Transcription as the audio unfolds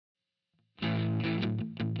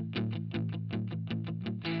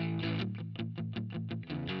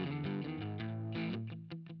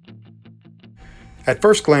At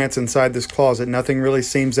first glance inside this closet, nothing really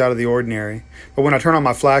seems out of the ordinary, but when I turn on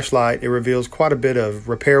my flashlight, it reveals quite a bit of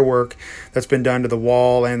repair work that's been done to the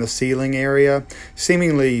wall and the ceiling area,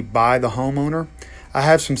 seemingly by the homeowner. I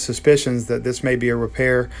have some suspicions that this may be a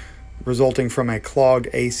repair resulting from a clogged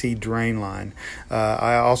AC drain line.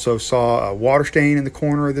 I also saw a water stain in the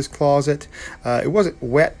corner of this closet. It wasn't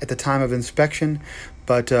wet at the time of inspection,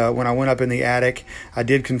 but when I went up in the attic, I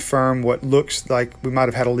did confirm what looks like we might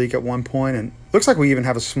have had a leak at one point, and looks like we even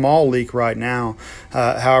have a small leak right now.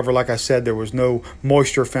 However, like I said, there was no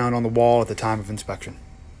moisture found on the wall at the time of inspection.